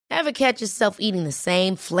Ever catch yourself eating the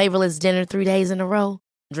same flavorless dinner 3 days in a row?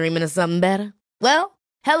 Dreaming of something better? Well,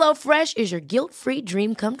 HelloFresh is your guilt-free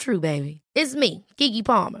dream come true, baby. It's me, Keke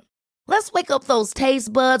Palmer. Let's wake up those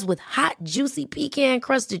taste buds with hot, juicy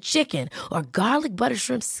pecan-crusted chicken or garlic butter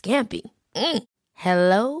shrimp scampi.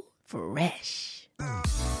 Hello Fresh.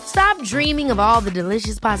 Stop dreaming of all the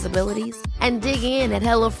delicious possibilities and dig in at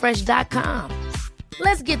HelloFresh.com.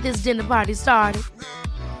 Let's get this dinner party started.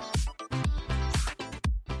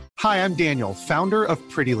 Hi, I'm Daniel, founder of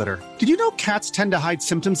Pretty Litter. Did you know cats tend to hide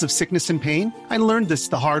symptoms of sickness and pain? I learned this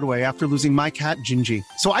the hard way after losing my cat, Gingy.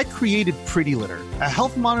 So I created Pretty Litter, a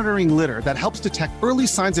health monitoring litter that helps detect early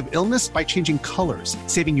signs of illness by changing colors,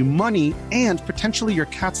 saving you money and potentially your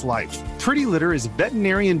cat's life. Pretty Litter is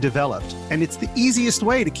veterinarian developed, and it's the easiest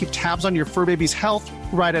way to keep tabs on your fur baby's health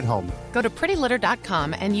right at home. Go to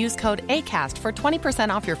prettylitter.com and use code ACAST for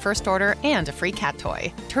 20% off your first order and a free cat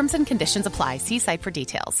toy. Terms and conditions apply. See site for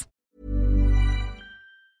details.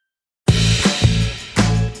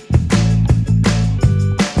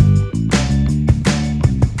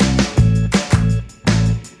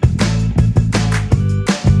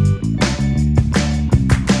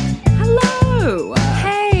 Hello.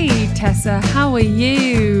 Hey, Tessa, how are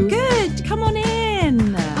you? Good. Come on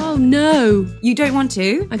in. Oh, no. You don't want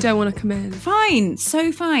to? I don't want to come in. Fine.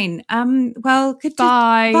 So fine. Well,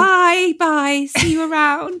 Bye. Bye. See you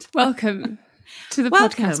around. Welcome to the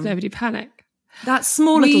podcast Nobody Panic. That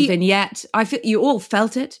small little vignette, I feel you all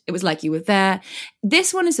felt it. It was like you were there.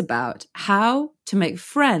 This one is about how to make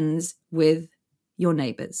friends with your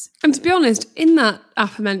neighbours. And to be honest, in that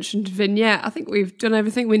aforementioned vignette, I think we've done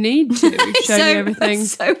everything we need to. We've shown you everything.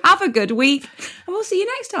 So have a good week, and we'll see you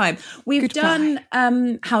next time. We've done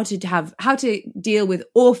how to deal with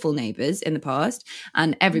awful neighbours in the past,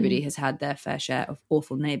 and everybody has had their fair share of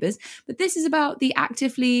awful neighbours. But this is about the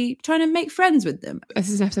actively trying to make friends with them. This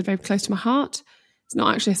is an episode very close to my heart. It's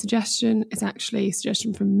not actually a suggestion. It's actually a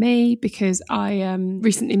suggestion from me because I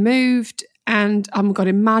recently moved. And oh my God,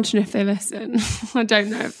 imagine if they listen. I don't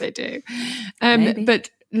know if they do. But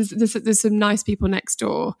there's some nice people next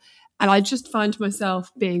door. And I just find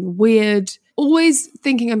myself being weird, always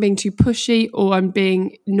thinking I'm being too pushy or I'm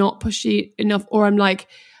being not pushy enough. Or I'm like,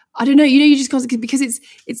 I don't know, you just can't, because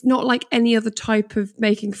it's not like any other type of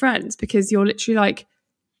making friends, because you're literally like,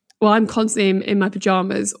 well, I'm constantly in my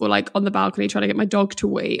pajamas or like on the balcony trying to get my dog to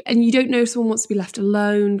wee. And you don't know if someone wants to be left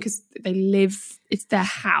alone because they live, it's their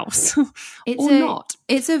house not.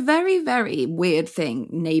 It's a very, very weird thing,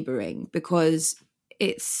 neighbouring, because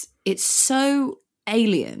it's so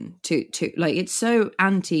alien to like, it's so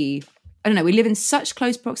anti, I don't know, we live in such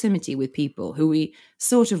close proximity with people who we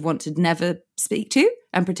sort of want to never speak to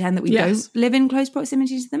and pretend that we don't live in close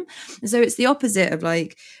proximity to them. And so it's the opposite of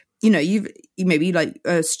like, you know, you maybe like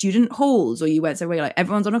student halls, or you went somewhere like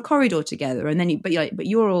everyone's on a corridor together, and then you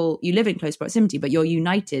live in close proximity, but you're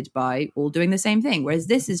united by all doing the same thing. Whereas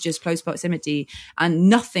this is just close proximity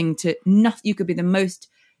and nothing. You could be the most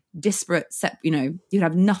disparate, you'd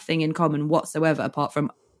have nothing in common whatsoever apart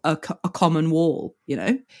from a common wall. You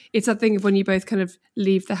know, it's that thing of when you both kind of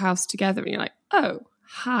leave the house together and you're like, oh,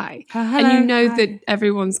 hi. Hello, and you know that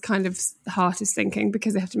everyone's kind of heart is sinking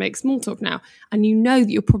because they have to make small talk now. And you know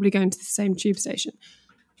that you're probably going to the same tube station.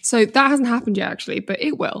 So that hasn't happened yet, actually, but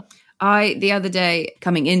it will. The other day,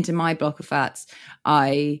 coming into my block of flats,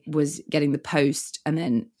 I was getting the post, and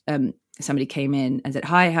then somebody came in and said,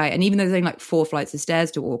 hi. And even though there's only like 4 flights of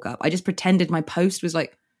stairs to walk up, I just pretended my post was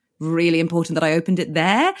like really important, that I opened it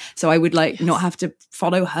there, so I would like not have to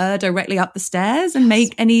follow her directly up the stairs and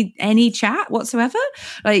make any chat whatsoever,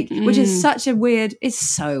 which is such a weird, it's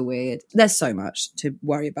so weird. There's so much to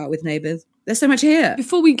worry about with neighbours. There's so much here.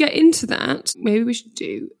 Before we get into that, maybe we should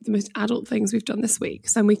do the most adult things we've done this week,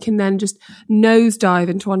 so then we can then just nosedive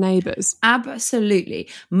into our neighbours. Absolutely.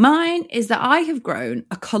 Mine is that I have grown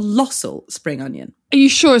a colossal spring onion. Are you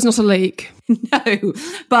sure it's not a leek? No,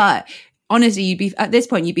 but honestly, at this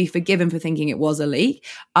point, you'd be forgiven for thinking it was a leek.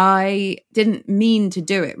 I didn't mean to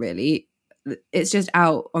do it, really. It's just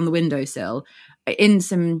out on the windowsill in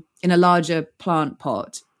a larger plant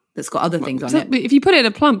pot that's got other things on it. But if you put it in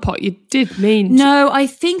a plant pot, you did mean to. No, I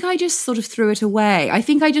think I just sort of threw it away. I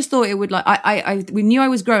think I just thought it would we knew I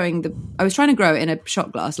was growing I was trying to grow it in a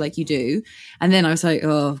shot glass like you do. And then I was like,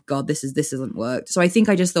 oh God, this hasn't worked. So I think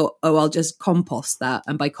I just thought, oh, I'll just compost that.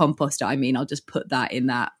 And by compost it, I mean, I'll just put that in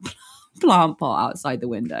that plant pot outside the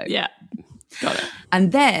window. Yeah, got it.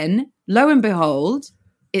 And then, lo and behold,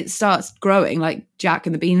 it starts growing like Jack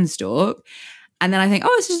and the Beanstalk. And then I think,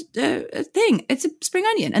 oh, it's just a thing. It's a spring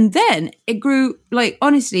onion. And then it grew like,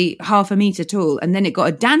 honestly, 1/2 meter tall. And then it got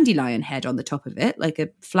a dandelion head on the top of it, like a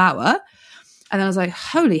flower. And then I was like,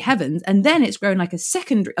 holy heavens. And then it's grown like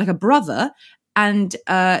a brother. And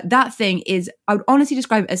that thing is, I would honestly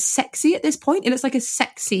describe it as sexy at this point. It looks like a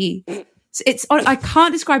sexy... I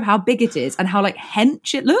can't describe how big it is and how like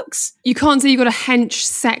hench it looks. You can't say you've got a hench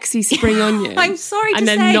sexy spring onion. I'm sorry to and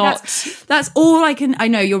then say not. That's all I can. I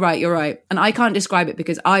know you're right. And I can't describe it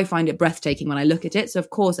because I find it breathtaking when I look at it. So of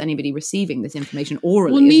course anybody receiving this information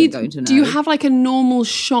orally isn't going to know. Do you have like a normal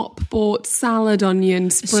shop bought salad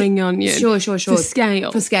onion, spring onion? Sure. For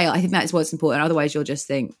scale. For scale. I think that's what's important. Otherwise you'll just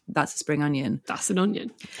think that's a spring onion. That's an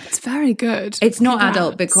onion. It's very good. It's not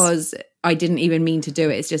adult because I didn't even mean to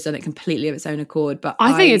do it. It's just done it completely of its own accord. But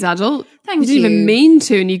I think it's adult. Thank you. Didn't even mean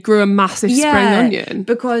to, and you grew a massive spring onion.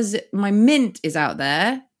 Because my mint is out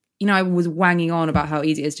there. You know, I was wanging on about how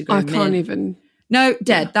easy it is to grow mint. I can't even. No,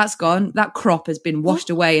 dead. Yeah. That's gone. That crop has been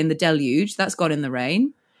washed away in the deluge. That's gone in the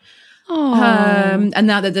rain. Oh. And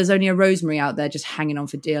now that there's only a rosemary out there just hanging on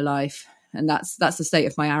for dear life. And that's the state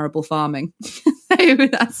of my arable farming.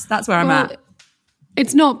 that's where I'm at.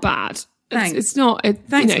 It's not bad. Thanks. It's not.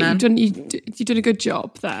 Thanks, man. You've done a good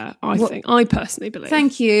job there. I personally believe.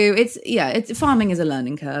 Thank you. Farming is a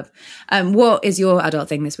learning curve. What is your adult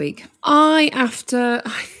thing this week? I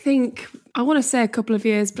want to say a couple of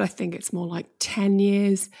years, but I think it's more like 10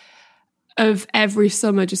 years of every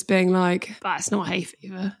summer just being like, that's not hay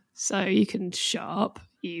fever, so you can shut up,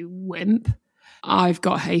 you wimp. I've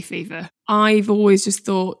got hay fever. I've always just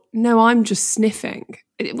thought, no, I'm just sniffing.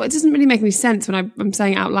 It doesn't really make any sense when I'm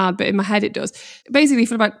saying it out loud, but in my head it does. Basically,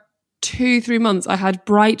 for about 2-3 months, I had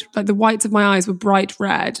the whites of my eyes were bright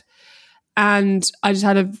red, and I just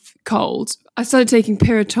had a cold. I started taking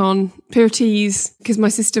Pirites, because my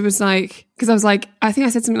sister was like, because I was like, I think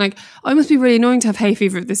I said something like, oh, it must be really annoying to have hay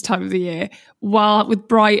fever at this time of the year, while with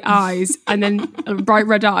bright eyes and then bright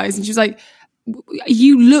red eyes. And she was like,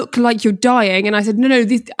 you look like you're dying. And I said, no,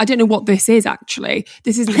 I don't know what this is actually.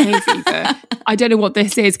 This isn't hay fever. I don't know what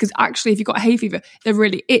this is, because actually if you've got hay fever, they're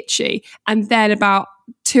really itchy. And then about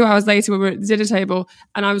 2 hours later, when we were at the dinner table,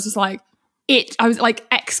 and I was just like, I was like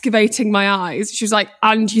excavating my eyes. She was like,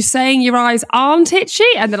 and you're saying your eyes aren't itchy?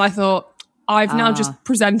 And then I thought, I've now just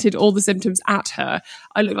presented all the symptoms at her.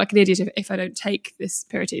 I look like an idiot if I don't take this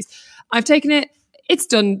Pirites. I've taken it. It's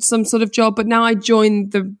done some sort of job, but now I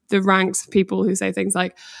join the ranks of people who say things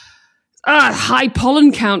like, high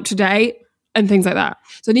pollen count today, and things like that.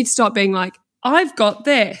 So I need to start being like, I've got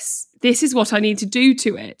this. This is what I need to do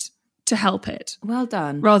to it to help it. Well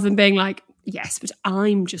done. Rather than being like, yes, but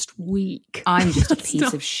I'm just weak. I'm just a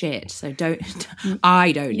piece of shit. So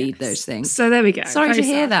I don't need those things. So there we go. Sorry to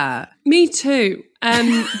hear that. Me too.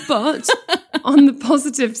 But on the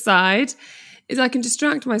positive side is I can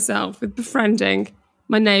distract myself with befriending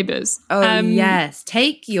my neighbours. Oh, yes.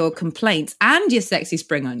 Take your complaints and your sexy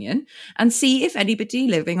spring onion and see if anybody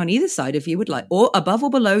living on either side of you would like, or above or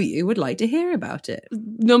below you, would like to hear about it.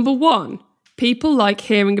 Number one, people like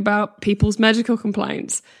hearing about people's medical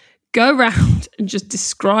complaints. Go around and just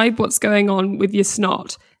describe what's going on with your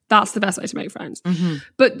snot. That's the best way to make friends. Mm-hmm.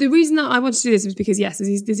 But the reason that I wanted to do this was because, yes,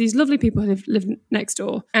 there's these lovely people who live next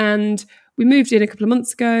door. And we moved in a couple of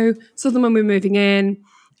months ago, saw them when we were moving in.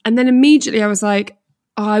 And then immediately I was like,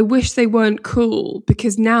 I wish they weren't cool,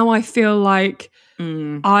 because now I feel like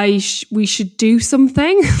we should do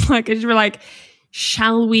something. Like, I just were like,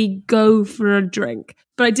 shall we go for a drink?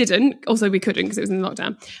 But I didn't. Also, we couldn't because it was in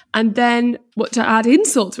lockdown. And then, to add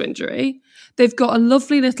insult to injury, they've got a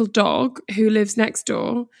lovely little dog who lives next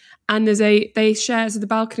door, and they share, so the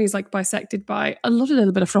balcony is like bisected by a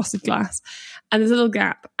little bit of frosted glass, and there's a little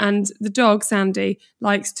gap. And the dog, Sandy,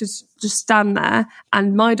 likes to just stand there,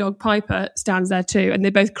 and my dog, Piper, stands there too, and they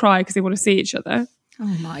both cry because they want to see each other.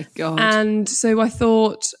 Oh my God. And so I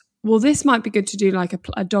thought, well, this might be good to do like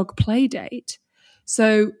a dog play date.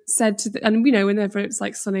 So said to and you know, whenever it's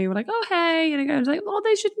like sunny, we're like, oh, hey. And I was like, oh,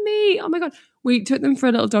 they should meet. Oh my God. We took them for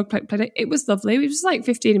a little dog play date. It was lovely. It was just like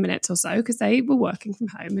 15 minutes or so because they were working from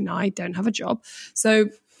home and I don't have a job. So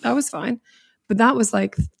that was fine. But that was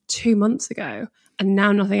like 2 months ago. And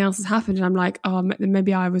now nothing else has happened. And I'm like, oh,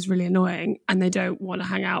 maybe I was really annoying and they don't want to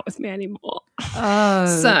hang out with me anymore. Oh,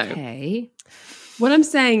 so, okay. What I'm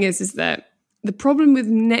saying is that the problem with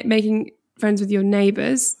making friends with your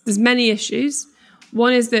neighbours, there's many issues.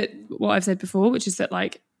 One is that what I've said before, which is that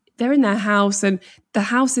like they're in their house, and the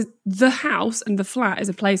house and the flat is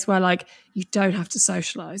a place where like you don't have to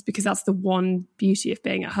socialise, because that's the one beauty of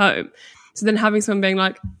being at home. So then having someone being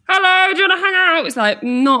like, hello, do you want to hang out? It's like,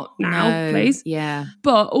 not now, please. Yeah.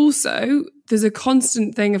 But also there's a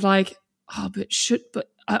constant thing of like, but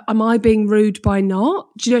am I being rude by not?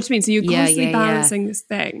 Do you know what I mean? So you're constantly balancing this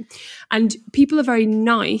thing. And people are very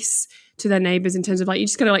nice to their neighbours in terms of like, you're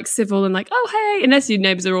just kind of like civil and like, oh, hey, unless your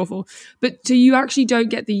neighbours are awful. But so you actually don't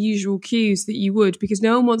get the usual cues that you would, because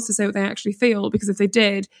no one wants to say what they actually feel, because if they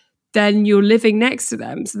did, then you're living next to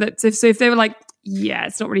them. So if they were like, yeah,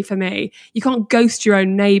 it's not really for me, you can't ghost your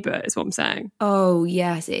own neighbour, is what I'm saying. Oh,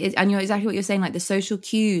 yes. It is. And you're exactly what you're saying. Like the social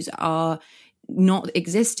cues are not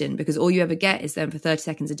existent, because all you ever get is them for 30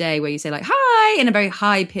 seconds a day where you say like, hi, in a very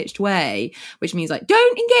high pitched way, which means like,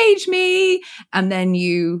 don't engage me. And then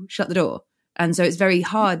you shut the door. And so it's very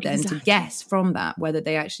hard then to guess from that whether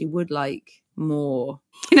they actually would like more,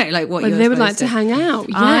 like what they would like to hang out.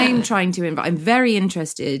 Yeah. I'm trying to invite, I'm very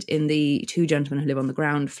interested in the two gentlemen who live on the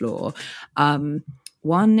ground floor.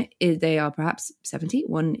 One is, they are perhaps 70.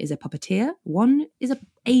 One is a puppeteer. One is an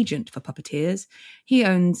agent for puppeteers. He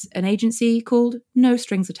owns an agency called No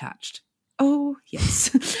Strings Attached. Oh,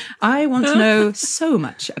 yes. I want to know so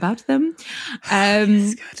much about them.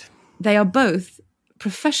 That's good. They are both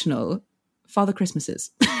professional Father Christmases.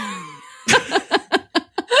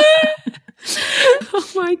 Oh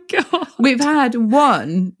my God. We've had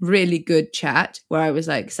one really good chat where I was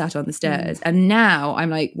like sat on the stairs, and now I'm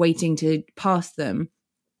like waiting to pass them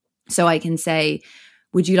so I can say,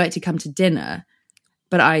 would you like to come to dinner?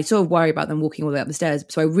 But I sort of worry about them walking all the way up the stairs.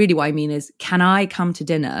 So really what I mean is, can I come to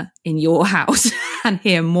dinner in your house and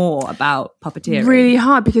hear more about puppeteering? Really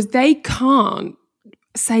hard, because they can't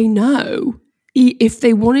say no if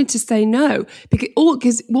they wanted to say no.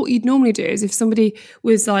 Because what you'd normally do is, if somebody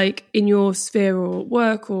was like in your sphere or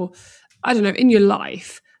work, or I don't know, in your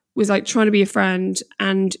life, was like trying to be a friend,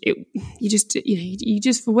 and you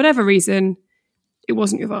just for whatever reason, it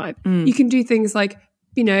wasn't your vibe. You can do things like,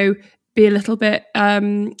 be a little bit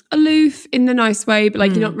aloof in a nice way, but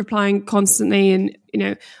like you're not replying constantly,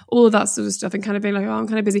 and all of that sort of stuff, and kind of being like, oh, I'm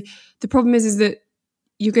kind of busy. The problem is that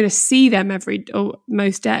you're going to see them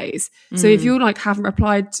most days. So if you're like haven't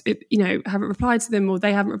replied to them, or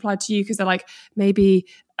they haven't replied to you because they're like, maybe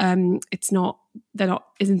they're not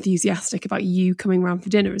as enthusiastic about you coming around for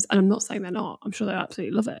dinners. And I'm not saying they're not. I'm sure they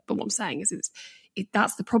absolutely love it. But what I'm saying is,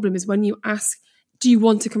 that's the problem, is when you ask, do you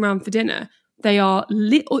want to come around for dinner? They are,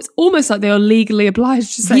 it's almost like they are legally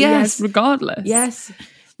obliged to say yes regardless. Yes.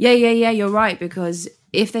 Yeah, you're right, because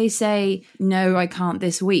if they say, no, I can't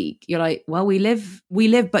this week, you're like, well, we live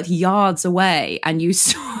but yards away, and you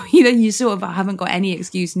sort of haven't got any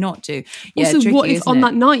excuse not to. Yeah, also, tricky, what if on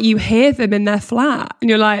that night you hear them in their flat and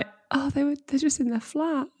you're like, oh, they're just in their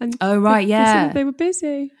flat, and oh right, yeah, they were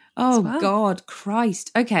busy. Oh God,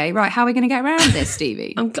 Christ. Okay, right, how are we going to get around this,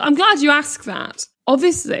 Stevie? I'm glad you asked that.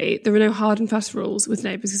 Obviously, there are no hard and fast rules with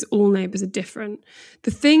neighbours, because all neighbours are different.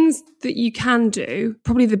 The things that you can do,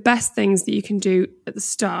 probably the best things that you can do at the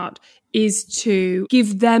start, is to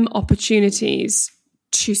give them opportunities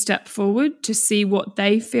to step forward, to see what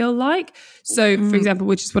they feel like. So, for example,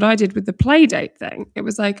 which is what I did with the play date thing. It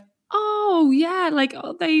was like, oh yeah, like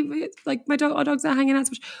our dogs are hanging out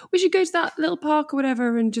so much. We should go to that little park or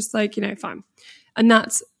whatever, and just like, fine. And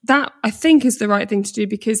that I think is the right thing to do,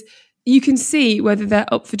 because you can see whether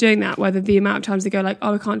they're up for doing that, whether the amount of times they go like,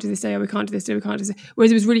 oh, we can't do this day, or we can't do this day, we can't do this day. Whereas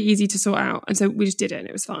it was really easy to sort out. And so we just did it and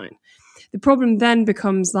it was fine. The problem then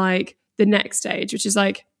becomes like the next stage, which is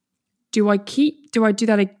like, do I say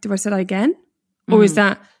that again? Or is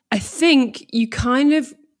that, I think you kind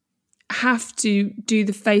of have to do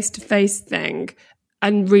the face-to-face thing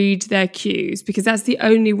and read their cues, because that's the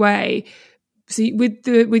only way. So with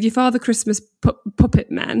your Father Christmas puppet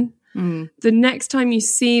men, the next time you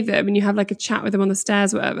see them and you have like a chat with them on the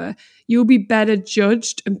stairs or whatever, you'll be better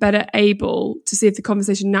judged and better able to see if the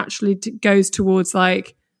conversation naturally goes towards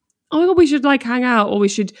like, oh my God, we should like hang out, or we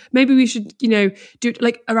should do it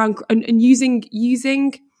like around and using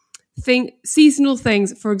seasonal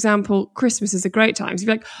things. For example, Christmas is a great time. So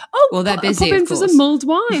you're like, oh, well, they're busy. Pop in for some mulled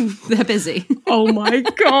wine. They're busy. Oh my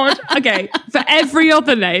God. Okay, for every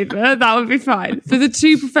other neighbour, that would be fine. For the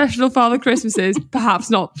two professional Father Christmases, perhaps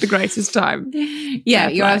not the greatest time. Yeah,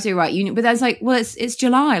 you're absolutely right. But that's like, well, it's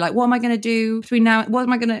July. Like, what am I going to do between now? What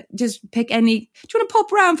am I going to just pick any? Do you want to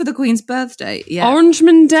pop around for the Queen's birthday? Yeah,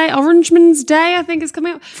 Orangeman's Day, I think is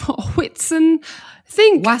coming up. Whitsun.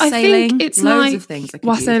 I think it's loads like of things.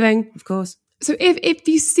 Wassailing, of course. So if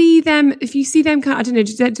you see them, kind of, I don't know,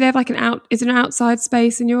 do they have like is there an outside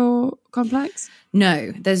space in your complex?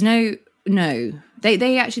 No, there's no.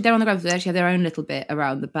 They actually, they're on the ground. They actually have their own little bit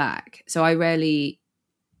around the back. So I rarely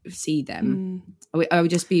see them. I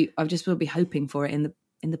would just be hoping for it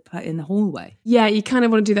in the hallway. Yeah, you kind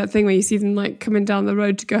of want to do that thing where you see them like coming down the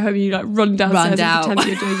road to go home and you like run downstairs and pretend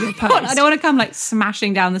you're doing your post. I don't want to come like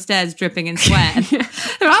smashing down the stairs dripping in sweat.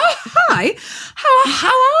 Oh, hi. How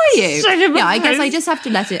are you? Yeah, I guess I just have to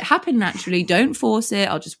let it happen naturally. Don't force it.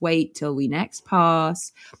 I'll just wait till we next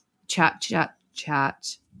pass. Chat.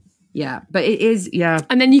 Yeah, but it is, yeah.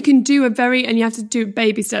 And then you can do and you have to do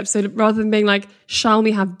baby steps. So rather than being like, shall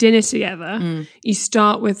we have dinner together? You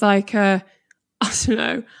start with like I don't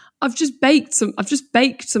know, I've just baked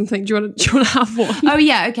something. Do you want to have one? Oh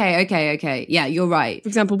yeah, okay. Yeah, you're right. For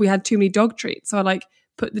example, we had too many dog treats. So I like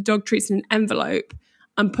put the dog treats in an envelope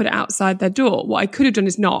and put it outside their door. What I could have done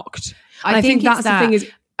is knocked. I think that's the thing is,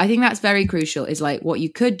 I think that's very crucial, is like what you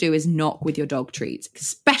could do is knock with your dog treats,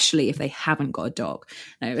 especially if they haven't got a dog.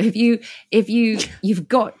 No, if you've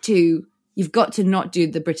got to not do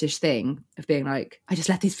the British thing of being like, I just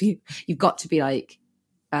left these for you. You've got to be like,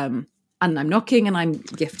 and I'm knocking and I'm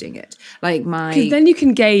gifting it. Like because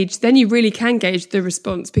then you really can gauge the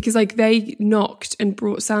response, because like they knocked and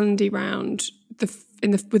brought Sandy round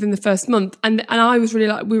within the first month, and I was really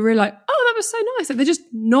like, we were really like, oh, that was so nice. Like they just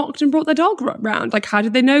knocked and brought their dog round. Like how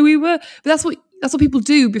did they know we were? But that's what people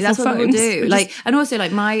do before that's phones. What people do. Like, and also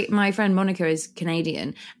like my friend Monica is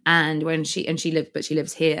Canadian, and when she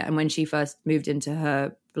lives here, and when she first moved into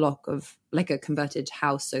her block of like a converted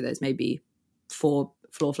house, so there's maybe 4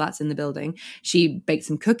 floor flats in the building, she baked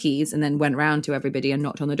some cookies and then went round to everybody and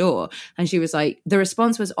knocked on the door, and she was like, the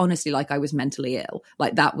response was honestly like I was mentally ill.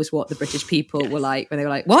 Like that was what the British people were like when they were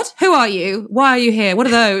like, what, who are you, why are you here, what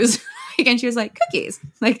are those? And she was like, cookies.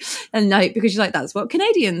 Like, and like, because she's like, that's what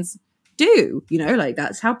Canadians do, you know, like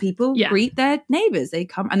that's how people greet their neighbors. They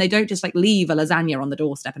come and they don't just like leave a lasagna on the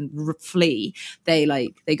doorstep and flee. They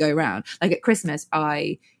go around. Like at Christmas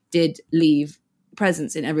I did leave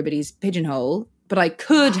presents in everybody's pigeonhole, but I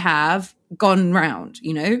could have gone round,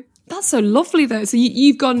 you know? That's so lovely though. So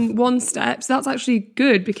you've gone one step. So that's actually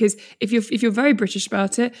good, because if you're very British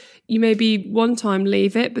about it, you maybe one time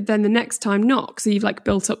leave it, but then the next time knock. So you've like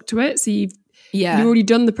built up to it. So you've already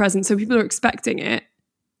done the present. So people are expecting it.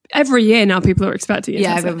 Every year now people are expecting it.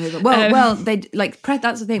 Yeah. Well, they like,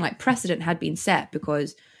 that's the thing, like precedent had been set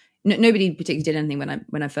because nobody particularly did anything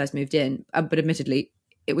when I first moved in. But admittedly,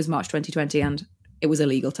 it was March 2020 and it was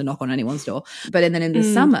illegal to knock on anyone's door. But then in the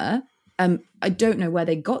summer, I don't know where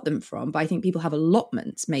they got them from, but I think people have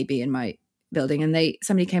allotments maybe in my building, and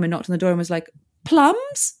somebody came and knocked on the door and was like,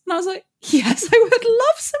 plums? And I was like, yes, I would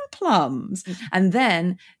love some plums. And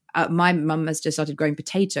then my mum has just started growing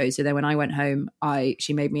potatoes. So then when I went home,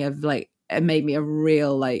 she made me a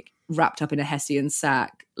real like wrapped up in a Hessian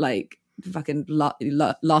sack, like fucking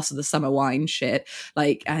last of the summer wine shit,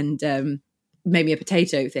 like, and made me a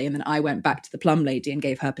potato thing, and then I went back to the plum lady and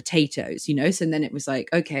gave her potatoes, you know. So then it was like,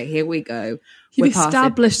 okay, here we go. You've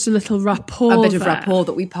established a little rapport, a bit of rapport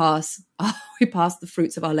that we pass the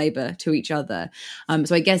fruits of our labor to each other.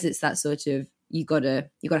 So I guess it's that sort of, you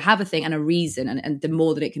gotta have a thing and a reason, and the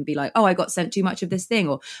more that it can be like, oh, I got sent too much of this thing,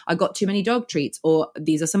 or I got too many dog treats, or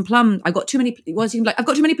these are some plums, I got too many. Once you can be like, I've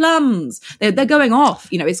got too many plums, they're going off,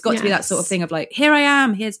 you know. It's got to be that sort of thing of like, here I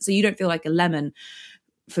am, so you don't feel like a lemon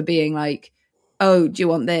for being like, oh, do you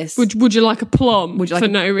want this? Would you like a plum? Would you like for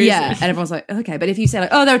no reason? Yeah, and everyone's like, okay. But if you say like,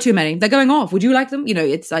 oh, there are too many, they're going off, would you like them? You know,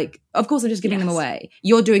 it's like, of course I'm just giving them away.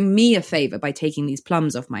 You're doing me a favor by taking these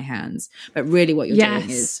plums off my hands. But really what you're doing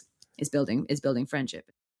is building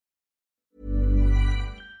friendship.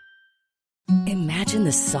 Imagine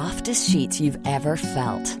the softest sheets you've ever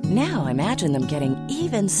felt. Now imagine them getting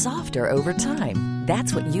even softer over time.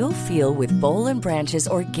 That's what you'll feel with Boll & Branch's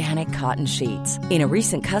organic cotton sheets. In a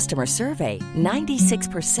recent customer survey,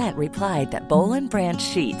 96% replied that Boll & Branch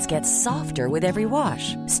sheets get softer with every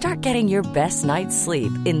wash. Start getting your best night's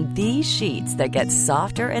sleep in these sheets that get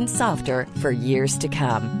softer and softer for years to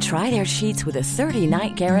come. Try their sheets with a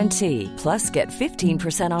 30-night guarantee. Plus, get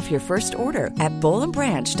 15% off your first order at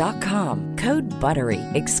bollandbranch.com. Code BUTTERY.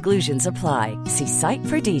 Exclusions apply. See site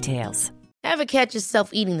for details. Ever catch yourself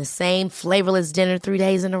eating the same flavorless dinner 3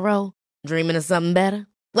 days in a row? Dreaming of something better?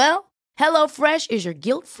 Well, HelloFresh is your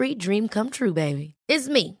guilt-free dream come true, baby. It's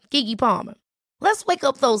me, Keke Palmer. Let's wake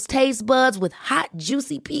up those taste buds with hot,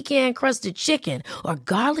 juicy pecan-crusted chicken or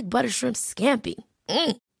garlic butter shrimp scampi.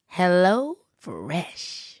 Hello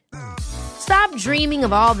Fresh. Stop dreaming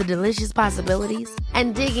of all the delicious possibilities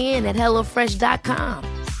and dig in at HelloFresh.com.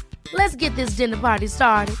 Let's get this dinner party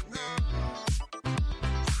started.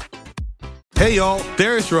 Hey, y'all,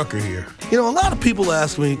 Darius Rucker here. You know, a lot of people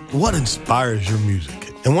ask me, what inspires your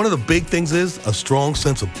music? And one of the big things is a strong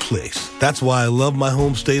sense of place. That's why I love my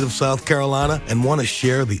home state of South Carolina and want to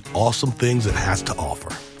share the awesome things it has to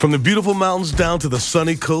offer. From the beautiful mountains down to the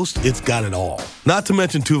sunny coast, it's got it all. Not to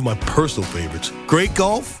mention two of my personal favorites, great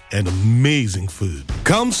golf and amazing food.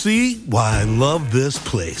 Come see why I love this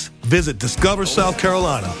place. Visit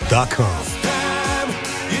discoversouthcarolina.com.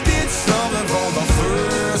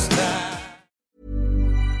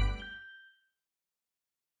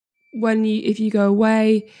 If you go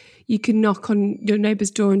away, you can knock on your neighbour's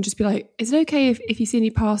door and just be like, is it okay if you see any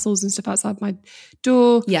parcels and stuff outside my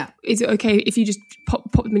door? Yeah. Is it okay if you just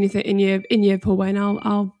pop them in your hallway and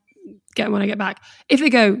I'll get them when I get back? If they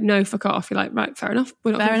go, no, fuck off, you're like, right, fair enough.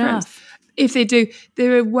 We're not friends. If they do,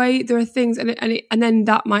 there are things, and then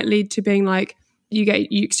that might lead to being like, you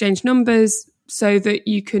exchange numbers so that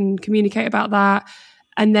you can communicate about that.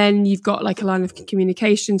 And then you've got like a line of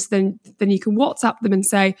communication. So then you can WhatsApp them and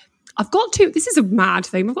say, this is a mad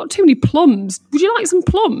thing, I've got too many plums. Would you like some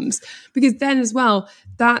plums? Because then as well,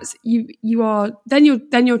 that's you're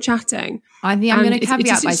chatting. I think I'm going to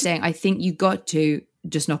caveat by saying, I think you got to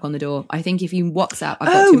just knock on the door. I think if you WhatsApp, I've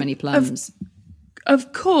got too many plums.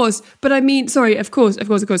 Of course. But I mean, sorry, of course.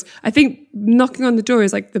 I think knocking on the door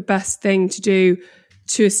is like the best thing to do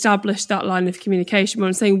to establish that line of communication. But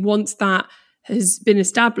I'm saying once that has been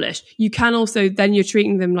established, you can also, then you're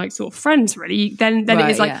treating them like sort of friends, really. Then right,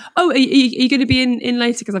 it is like, yeah. Oh, are you going to be in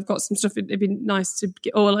later? Because I've got some stuff, it'd be nice to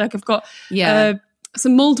get, or like I've got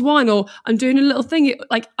some mulled wine, or I'm doing a little thing,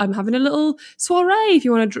 like I'm having a little soiree if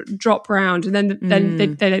you want to drop around. And then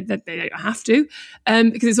they don't have to,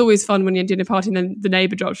 because it's always fun when you're doing a party and then the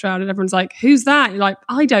neighbour drops around and everyone's like, who's that? And you're like,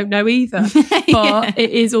 I don't know either. But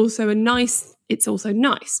it is also it's also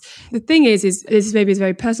nice. The thing is this maybe is a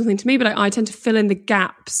very personal thing to me, but I tend to fill in the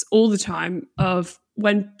gaps all the time of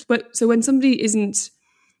when somebody isn't,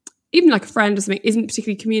 even like a friend or something, isn't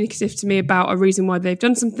particularly communicative to me about a reason why they've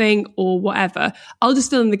done something or whatever, I'll just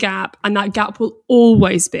fill in the gap, and that gap will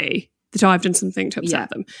always be that I've done something to upset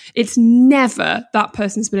them. It's never that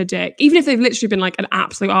person's been a dick. Even if they've literally been like an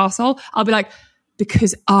absolute arsehole, I'll be like,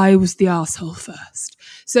 because I was the arsehole first.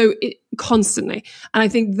 So constantly. And I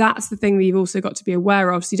think that's the thing that you've also got to be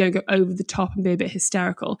aware of, so you don't go over the top and be a bit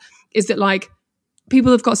hysterical, is that like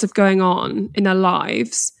people have got stuff going on in their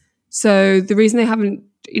lives. So the reason they haven't,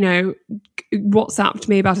 WhatsApped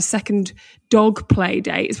me about a second dog play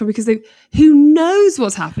date is probably because who knows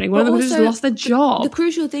what's happening. One of them has just lost their job. The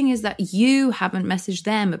crucial thing is that you haven't messaged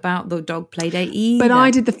them about the dog play date either. But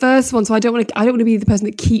I did the first one, so I don't want to be the person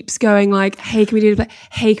that keeps going like, hey, can we do this?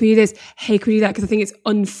 Hey, can we do this? Hey, can we do that? Because I think it's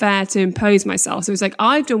unfair to impose myself. So it's like,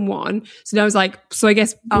 I've done one. So now I was like, so I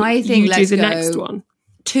guess you do the next one.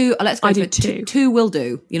 Two, let's go for two. Two will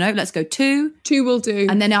do. Let's go two. Two will do.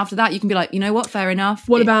 And then after that, you can be like, you know what? Fair enough.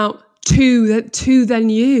 What about two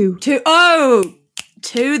then you?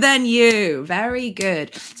 Two then you. Very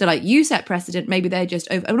good. So like you set precedent, maybe they're just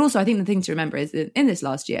over. And also I think the thing to remember is that in this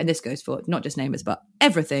last year, and this goes for not just neighbours, but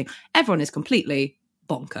everything, everyone is completely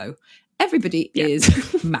bonko. Everybody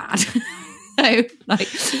is mad. So, like,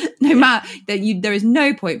 no matter that there is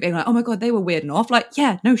no point being like, oh my God, they were weird and off. Like,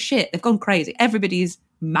 yeah, no shit, they've gone crazy. Everybody's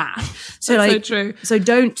mad. So that's like, so true. So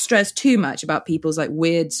don't stress too much about people's like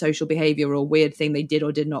weird social behavior or weird thing they did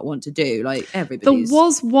or did not want to do. Like everybody's. There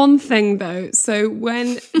was one thing though. So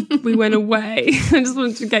when we went away, I just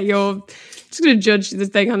wanted to get just going to judge this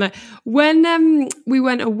thing on that. When we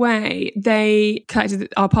went away, they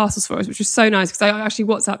collected our parcels for us, which was so nice because I actually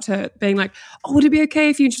WhatsApped her being like, oh, would it be okay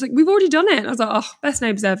if you? And she's like, we've already done it. And I was like, oh, best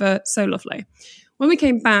neighbours ever. So lovely. When we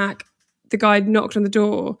came back, the guy knocked on the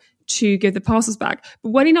door to give the parcels back. But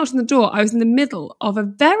when he knocked on the door, I was in the middle of a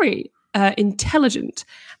very intelligent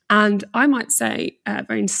and I might say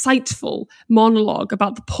very insightful monologue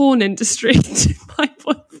about the porn industry to my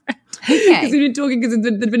boyfriend. Because we've been talking, because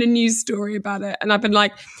there'd been a news story about it, and I've been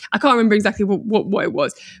like, I can't remember exactly what it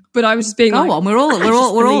was, but I was just being go on, we're all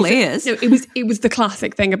ears. No, it was the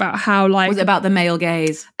classic thing about how like was it about the male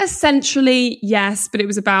gaze? Essentially, yes, but it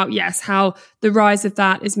was about how the rise of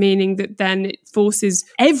that is meaning that then it forces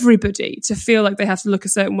everybody to feel like they have to look a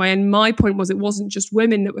certain way. And my point was, it wasn't just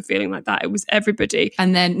women that were feeling like that; it was everybody.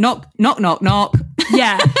 And then knock.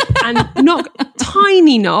 Yeah, and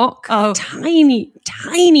tiny knock. Oh,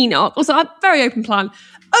 tiny knock. Also, a very open plan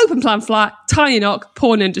flat, tiny knock,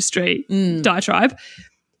 porn industry diatribe.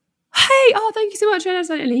 Hey, thank you so much.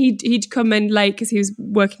 And he'd come in late because he was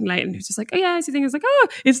working late, and he was just like, oh yeah, so I was like, oh,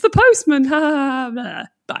 it's the postman.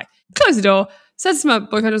 Bye. Close the door. Said to my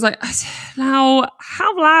boyfriend, I was like, now,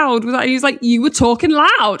 how loud was that? He was like, you were talking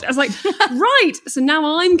loud. I was like, right. So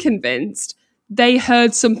now I'm convinced they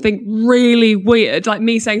heard something really weird, like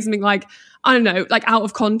me saying something like, I don't know, like out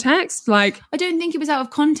of context. Like, I don't think it was out of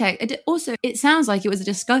context. It sounds like it was a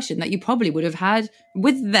discussion that you probably would have had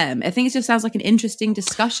with them. I think it just sounds like an interesting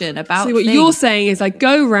discussion about so what things. you're saying is I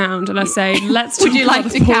go round and I say, let's talk Would you like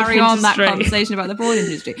about to the porn carry on that industry. conversation about the porn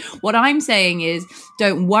industry? What I'm saying is,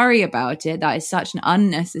 don't worry about it. That is such an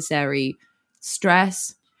unnecessary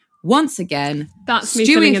stress. Once again, That's me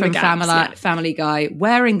filling Stewie in the from gaps, yeah. Family Guy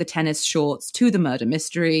wearing the tennis shorts to the murder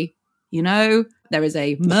mystery. You know, there is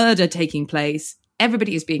a murder taking place.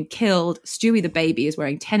 Everybody is being killed. Stewie the baby is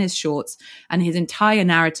wearing tennis shorts, and his entire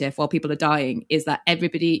narrative while people are dying is that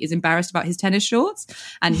everybody is embarrassed about his tennis shorts.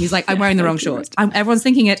 And he's like, I'm wearing the wrong shorts. Everyone's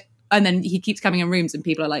thinking it. And then he keeps coming in rooms and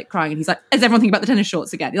people are like crying. And he's like, is everyone thinking about the tennis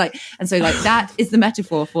shorts again? Like, and so like that is the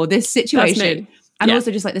metaphor for this situation. And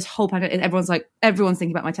also just like this whole planet, everyone's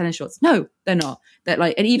thinking about my tennis shorts. No, they're not. They're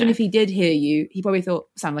like, and even if he did hear you, he probably thought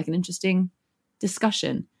sounded like an interesting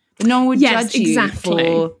discussion. But no one would judge you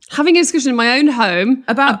for having a discussion in my own home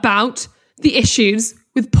about the issues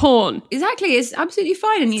with porn. Exactly, it's absolutely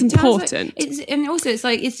fine, and it's important. And also, it's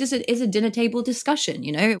like it's a dinner table discussion.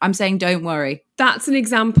 You know, I'm saying don't worry. That's an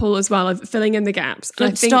example as well of filling in the gaps. And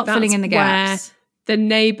I think stop that's filling in the gaps. Where the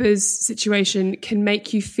neighbours situation can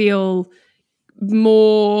make you feel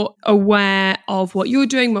more aware of what you're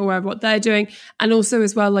doing, more aware of what they're doing, and also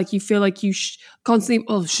as well, like you feel like you constantly,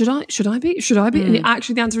 well, should I be? And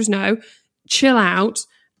actually, the answer is no. Chill out,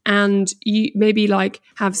 and you maybe like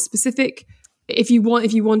have specific. If you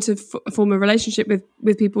want to form a relationship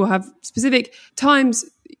with people, have specific times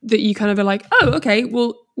that you kind of are like, oh, okay,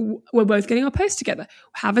 well, we're both getting our post together.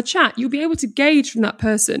 Have a chat. You'll be able to gauge from that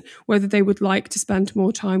person whether they would like to spend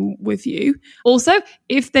more time with you. Also,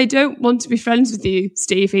 if they don't want to be friends with you,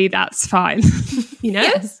 Stevie, that's fine. You know?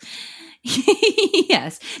 Yes.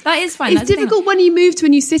 Yes, that is fine. It's difficult when you move to a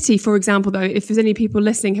new city, for example, though, if there's any people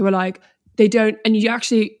listening who are like, they don't, and you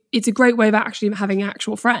actually, it's a great way of actually having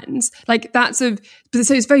actual friends. Like but so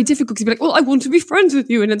it's very difficult because you're like, well, I want to be friends with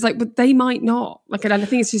you. And it's like, but they might not. Like, and I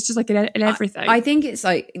think it's just like in everything. I think it's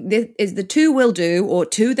like, this is the two will do, or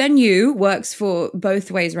two then you works for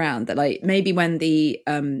both ways around. That like, maybe when he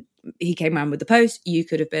came around with the post, you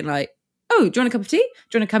could have been like, oh, do you want a cup of tea?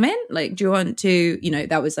 Do you want to come in? Like, do you want to, you know,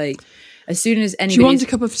 that was like, as soon as anybody. Do you want a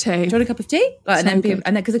cup of tea? Do you want a cup of tea? Like, and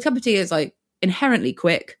then because a cup of tea is like inherently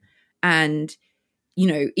quick. And, you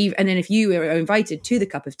know, and then if you were invited to the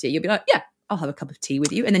cup of tea, you'll be like, yeah, I'll have a cup of tea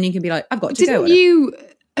with you. And then you can be like, I've got to go. Didn't you,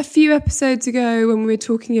 a few episodes ago when we were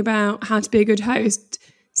talking about how to be a good host,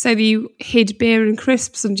 say that you hid beer and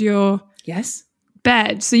crisps under your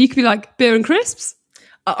bed? So you could be like, beer and crisps?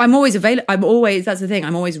 I'm always available. That's the thing.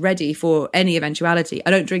 I'm always ready for any eventuality. I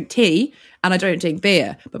don't drink tea and I don't drink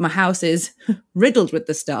beer, but my house is riddled with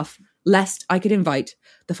the stuff, lest I could invite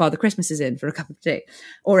the Father Christmases in for a cup of tea,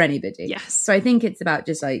 or anybody. Yes. So I think it's about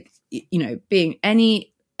just like, you know, being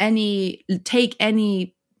take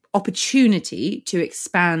any opportunity to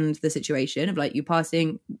expand the situation of like you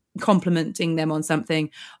complimenting them on something.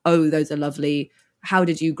 Oh, those are lovely. How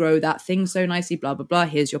did you grow that thing so nicely? Blah, blah, blah.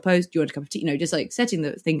 Here's your post. Do you want a cup of tea? You know, just like setting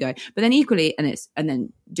the thing going. But then equally, and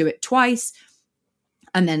then do it twice,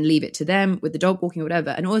 and then leave it to them with the dog walking or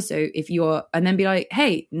whatever. And also and then be like,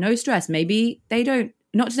 hey, no stress. Maybe they don't,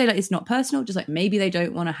 not to say like it's not personal, just like maybe they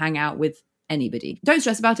don't want to hang out with anybody. Don't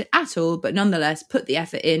stress about it at all, but nonetheless, put the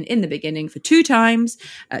effort in the beginning for 2 times,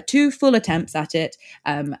 2 full attempts at it.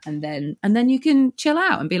 And then you can chill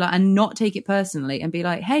out and be like, and not take it personally and be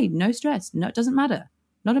like, hey, no stress. No, it doesn't matter.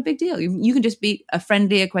 Not a big deal. You can just be a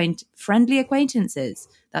friendly acquaintances.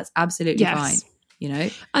 That's absolutely fine. You know,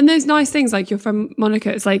 and those nice things like your friend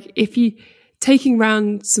Monica, it's like if you taking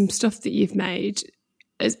around some stuff that you've made,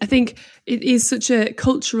 I think it is such a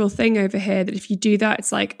cultural thing over here that if you do that,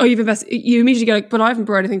 it's like, oh, you've invested, you immediately go like, but I haven't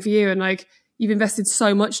brought anything for you, and like you've invested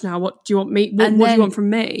so much now, what do you want me, what do you want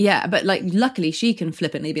from me? Yeah, but like luckily she can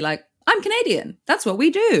flippantly be like, I'm Canadian, that's what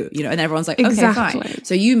we do, you know, and everyone's like, okay, fine.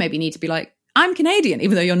 So you maybe need to be like, I'm Canadian,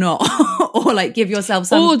 even though you're not, or like give yourself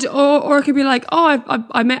some, or it could be like, oh,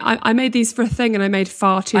 I made these for a thing, and I made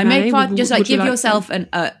far too many. Just like give yourself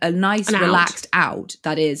a nice relaxed out.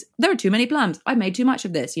 That is, there are too many plums. I made too much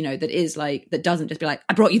of this. You know, that is like that doesn't just be like,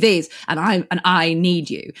 I brought you these, and I need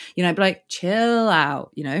you. You know, but like chill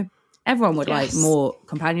out. You know, everyone would like more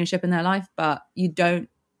companionship in their life, but you don't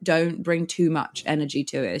bring too much energy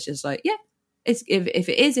to it. It's just like, yeah. It's if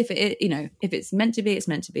it's meant to be, it's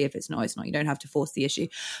meant to be. If it's not, it's not. You don't have to force the issue,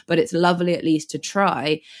 but it's lovely at least to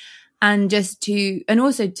try, and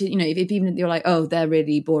also to, you know, if even if you're like, oh, they're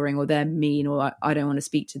really boring or they're mean or I don't want to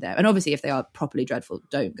speak to them, and obviously if they are properly dreadful,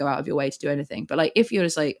 don't go out of your way to do anything. But like if you're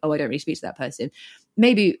just like, oh, I don't really speak to that person,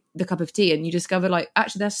 maybe the cup of tea, and you discover like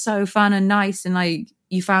actually they're so fun and nice, and like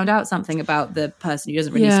you found out something about the person who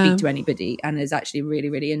doesn't really speak to anybody and is actually really,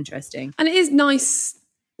 really interesting. And it is nice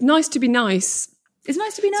to be nice. It's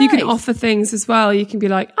nice to be nice. So you can offer things as well. You can be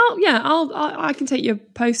like, oh yeah, I can take your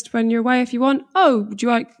post when you're away if you want. Oh, would you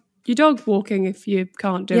like your dog walking if you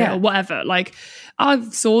can't do it or whatever? Like, I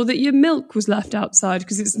saw that your milk was left outside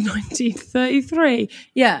because it's 1933.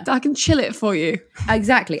 Yeah. I can chill it for you.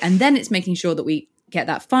 Exactly. And then it's making sure that we get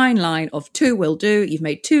that fine line of 2 will do. You've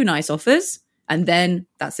made 2 nice offers, and then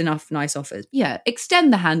that's enough nice offers. Yeah.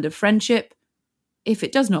 Extend the hand of friendship. If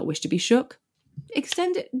it does not wish to be shook,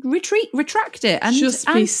 extend it, retract it, and just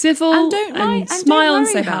be civil and don't mind, and smile and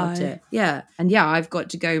say about hi. it. Yeah. And yeah, I've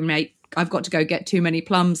got to go get too many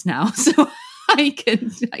plums now, so I can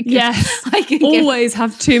always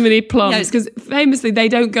have too many plums, because famously they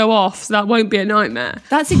don't go off, so that won't be a nightmare.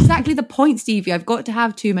 That's exactly the point, Stevie. I've got to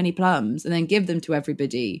have too many plums and then give them to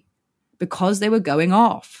everybody because they were going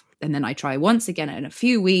off. And then I try once again in a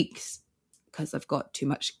few weeks because I've got too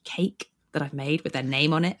much cake that I've made with their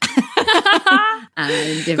name on it.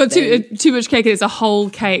 And got too much cake, and it's a whole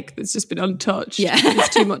cake that's just been untouched. Yeah. It's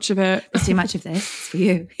too much of it. It's too much of this. It's for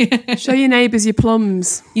you. Show your neighbours your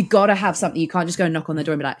plums. You got to have something. You can't just go and knock on the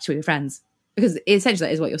door and be like, show your friends. Because essentially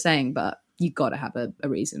that is what you're saying, but you got to have a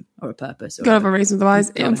reason or a purpose. Got to have a reason.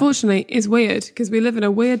 Otherwise, it unfortunately is weird, because we live in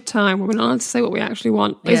a weird time where we're not allowed to say what we actually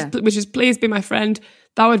want, which is please be my friend.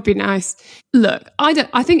 That would be nice. Look,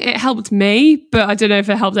 I think it helped me, but I don't know if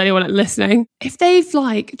it helped anyone listening. If they've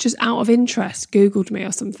like just out of interest Googled me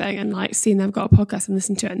or something and like seen they've got a podcast and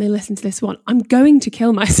listened to it and they listen to this one, I'm going to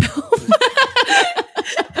kill myself.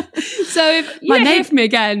 So if you don't hear from me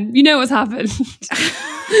again, you know what's happened.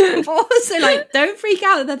 But also, like, don't freak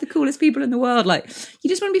out that they're the coolest people in the world. Like, you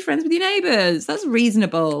just want to be friends with your neighbours. That's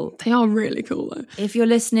reasonable. They are really cool though. If you're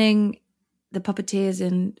listening, the puppeteers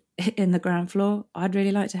in the ground floor, I'd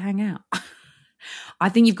really like to hang out. I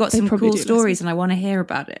think you've got some cool stories and I want to hear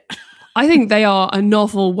about it. I think they are a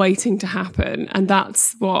novel waiting to happen, and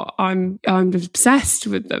that's what I'm obsessed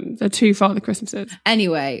with them. They're 2 Father Christmases.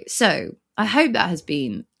 Anyway, so I hope that has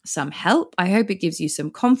been some help. I hope it gives you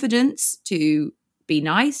some confidence to be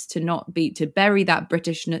nice, to bury that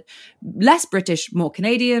Britishness, less British, more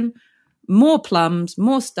Canadian, more plums,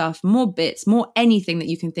 more stuff, more bits, more anything that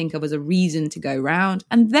you can think of as a reason to go round,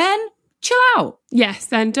 and then chill out. Yes,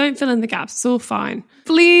 then don't fill in the gaps. It's all fine.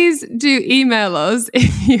 Please do email us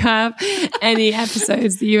if you have any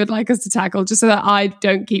episodes that you would like us to tackle, just so that I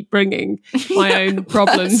don't keep bringing my own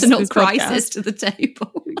problems personal crisis to the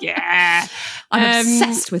table. Yeah. I'm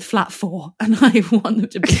obsessed with Flat 4 and I want them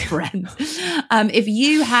to be friends. If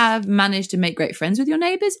you have managed to make great friends with your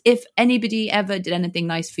neighbours, if anybody ever did anything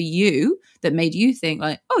nice for you that made you think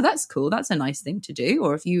like, oh, that's cool, that's a nice thing to do,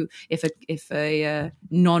 or if a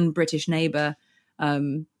non-British neighbour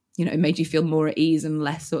made you feel more at ease and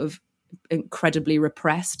less sort of incredibly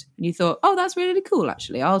repressed, and you thought, oh, that's really cool,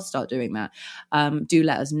 actually, I'll start doing that. Do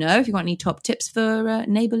let us know if you've got any top tips for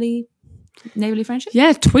neighbourly friendship.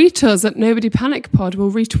 Yeah, tweet us at Nobody Panic Pod.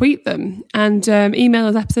 We'll retweet them, and email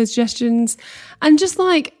us episode suggestions, and just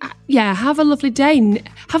have a lovely day.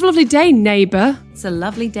 Have a lovely day, neighbour. It's a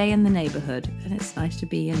lovely day in the neighbourhood, and it's nice to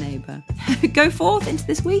be your neighbour. Go forth into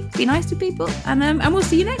this week, be nice to people, and we'll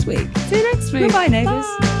see you next week. See you next week. Goodbye, neighbours.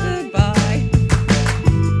 Bye. Goodbye.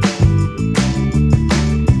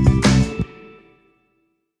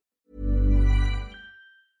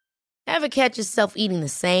 Ever catch yourself eating the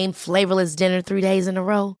same flavorless dinner 3 days in a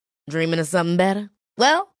row? Dreaming of something better?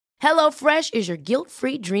 Well, HelloFresh is your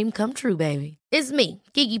guilt-free dream come true, baby. It's me,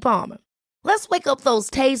 Keke Palmer. Let's wake up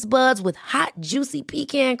those taste buds with hot, juicy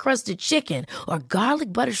pecan-crusted chicken or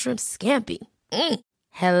garlic butter shrimp scampi.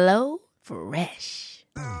 Hello Fresh.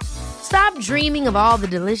 Stop dreaming of all the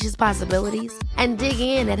delicious possibilities and dig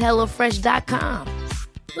in at HelloFresh.com.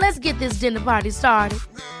 Let's get this dinner party started.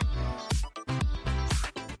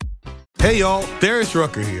 Hey, y'all, Darius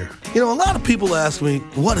Rucker here. A lot of people ask me,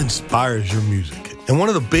 what inspires your music? And one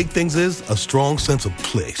of the big things is a strong sense of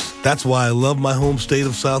place. That's why I love my home state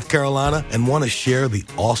of South Carolina and want to share the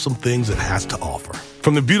awesome things it has to offer.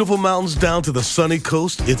 From the beautiful mountains down to the sunny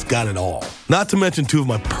coast, it's got it all. Not to mention 2 of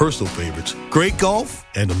my personal favorites, great golf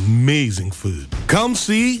and amazing food. Come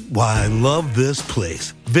see why I love this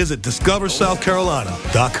place. Visit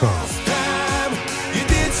discoversouthcarolina.com.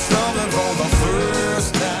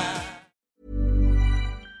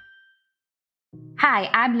 Hi,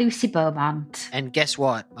 I'm Lucy Beaumont. And guess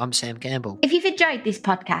what? I'm Sam Campbell. If you've enjoyed this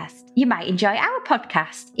podcast, you might enjoy our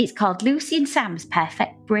podcast. It's called Lucy and Sam's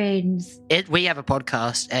Perfect Brains. We have a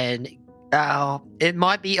podcast, and Oh, it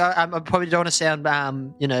might be. I probably don't want to sound,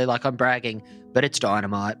 like I'm bragging, but it's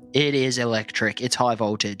dynamite. It is electric. It's high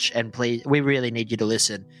voltage. And please, we really need you to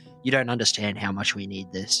listen. You don't understand how much we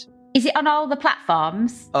need this. Is it on all the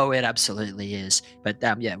platforms? Oh, it absolutely is. But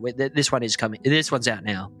this one is coming. This one's out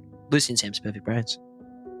now. Lucy and Sam's Perfect Brains.